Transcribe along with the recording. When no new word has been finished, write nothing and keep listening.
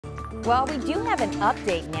Well, we do have an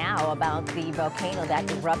update now about the volcano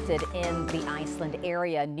that erupted in the Iceland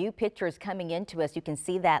area. New pictures coming into us. You can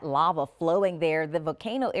see that lava flowing there. The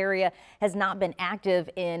volcano area has not been active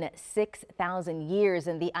in 6,000 years,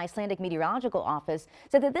 and the Icelandic Meteorological Office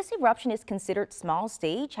said that this eruption is considered small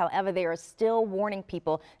stage. However, they are still warning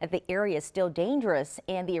people that the area is still dangerous,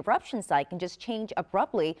 and the eruption site can just change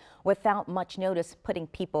abruptly without much notice, putting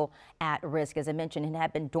people at risk. As I mentioned, it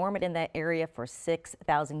had been dormant in that area for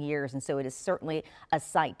 6,000 years. And so it is certainly a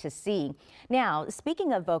sight to see. Now,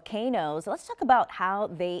 speaking of volcanoes, let's talk about how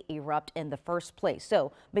they erupt in the first place.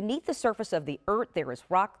 So beneath the surface of the earth, there is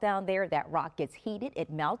rock down there. That rock gets heated, it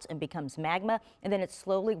melts and becomes magma, and then it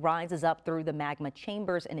slowly rises up through the magma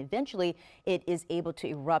chambers, and eventually it is able to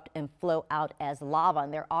erupt and flow out as lava.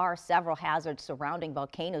 And there are several hazards surrounding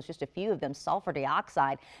volcanoes, just a few of them. Sulfur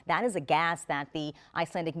dioxide, that is a gas that the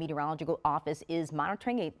Icelandic Meteorological Office is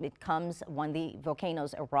monitoring. It comes when the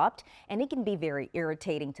volcanoes erupt, and it can be very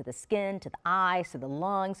irritating to the skin, to the eyes, to the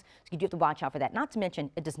lungs. So you do have to watch out for that. Not to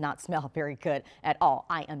mention, it does not smell very good at all,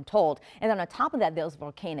 I am told. And then on top of that, there's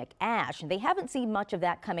volcanic ash. And they haven't seen much of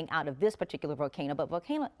that coming out of this particular volcano, but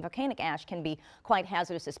volcanic ash can be quite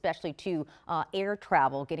hazardous, especially to air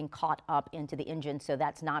travel, getting caught up into the engine. So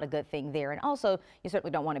that's not a good thing there. And also, you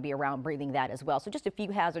certainly don't want to be around breathing that as well. So just a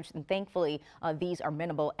few hazards, and thankfully, these are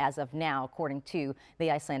minimal as of now, according to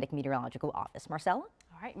the Icelandic Meteorological Office. Marcella?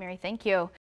 All right, Mary, thank you.